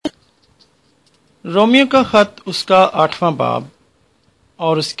Romeo کا خط اس کا 8واں باب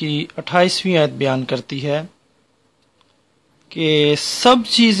اور اس کی 28ویں آیت بیان کرتی ہے کہ سب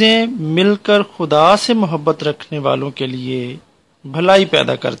چیزیں مل کر خدا سے محبت رکھنے والوں کے لیے بھلائی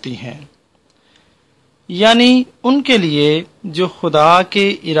پیدا کرتی ہیں، یعنی ان کے لیے جو خدا کے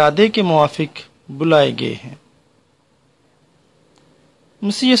ارادے کے موافق بلائے گئے ہیں۔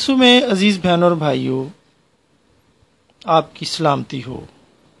 مسیح یسوع میں عزیز بہنوں اور بھائیوں، آپ کی سلامتی ہو۔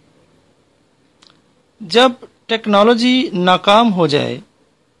 جب ٹیکنالوجی ناکام ہو جائے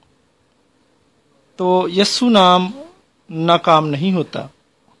تو یسوع نام ناکام نہیں ہوتا۔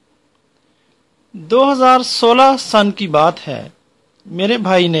 2016 سن کی بات ہے، میرے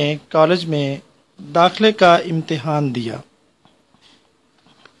بھائی نے کالج میں داخلے کا امتحان دیا۔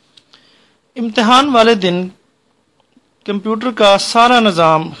 امتحان والے دن کمپیوٹر کا سارا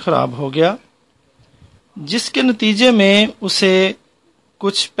نظام خراب ہو گیا، جس کے نتیجے میں اسے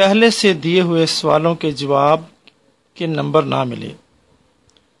کچھ پہلے سے دیے ہوئے سوالوں کے جواب کے نمبر نہ ملے،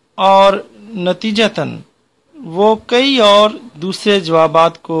 اور نتیجتاً وہ کئی اور دوسرے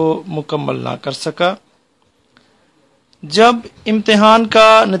جوابات کو مکمل نہ کر سکا۔ جب امتحان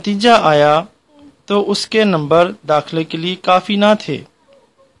کا نتیجہ آیا تو اس کے نمبر داخلے کے لیے کافی نہ تھے۔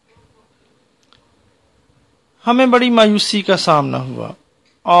 ہمیں بڑی مایوسی کا سامنا ہوا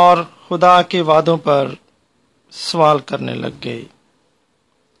اور خدا کے وعدوں پر سوال کرنے لگ گئے۔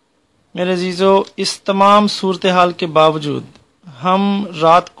 میرے عزیزو، اس تمام صورتحال کے باوجود ہم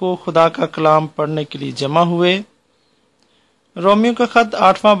رات کو خدا کا کلام پڑھنے کے لیے جمع ہوئے۔ رومیو کا خط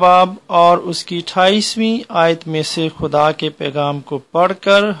 8واں باب اور اس کی 28ویں آیت میں سے خدا کے پیغام کو پڑھ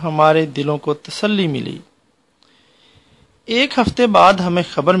کر ہمارے دلوں کو تسلی ملی۔ ایک ہفتے بعد ہمیں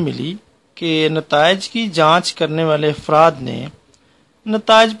خبر ملی کہ نتائج کی جانچ کرنے والے افراد نے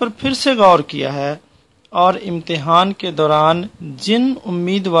نتائج پر پھر سے غور کیا ہے، اور امتحان کے دوران جن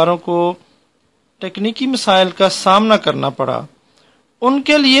امیدواروں کو تکنیکی مسائل کا سامنا کرنا پڑا، ان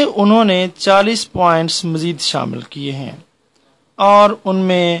کے لیے انہوں نے 40 پوائنٹس مزید شامل کیے ہیں، اور ان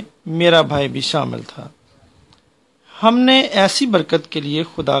میں میرا بھائی بھی شامل تھا۔ ہم نے ایسی برکت کے لیے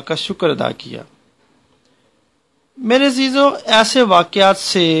خدا کا شکر ادا کیا۔ میرے عزیزو، ایسے واقعات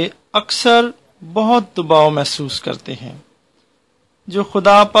سے اکثر بہت دباؤ محسوس کرتے ہیں، جو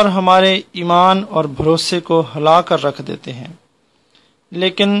خدا پر ہمارے ایمان اور بھروسے کو ہلا کر رکھ دیتے ہیں،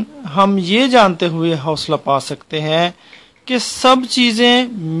 لیکن ہم یہ جانتے ہوئے حوصلہ پا سکتے ہیں کہ سب چیزیں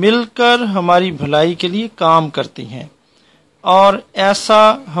مل کر ہماری بھلائی کے لیے کام کرتی ہیں، اور ایسا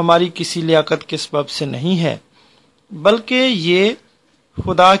ہماری کسی لیاقت کے سبب سے نہیں ہے، بلکہ یہ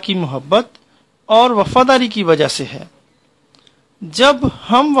خدا کی محبت اور وفاداری کی وجہ سے ہے۔ جب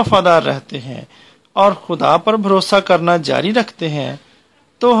ہم وفادار رہتے ہیں اور خدا پر بھروسہ کرنا جاری رکھتے ہیں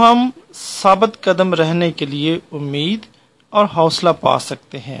تو ہم ثابت قدم رہنے کے لیے امید اور حوصلہ پا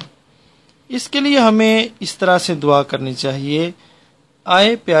سکتے ہیں۔ اس کے لیے ہمیں اس طرح سے دعا کرنی چاہیے: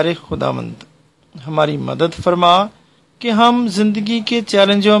 آئے پیارے خداوند، ہماری مدد فرما کہ ہم زندگی کے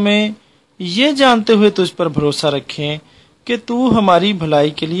چیلنجوں میں یہ جانتے ہوئے تجھ پر بھروسہ رکھیں کہ تو ہماری بھلائی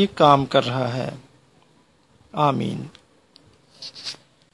کے لیے کام کر رہا ہے۔ آمین۔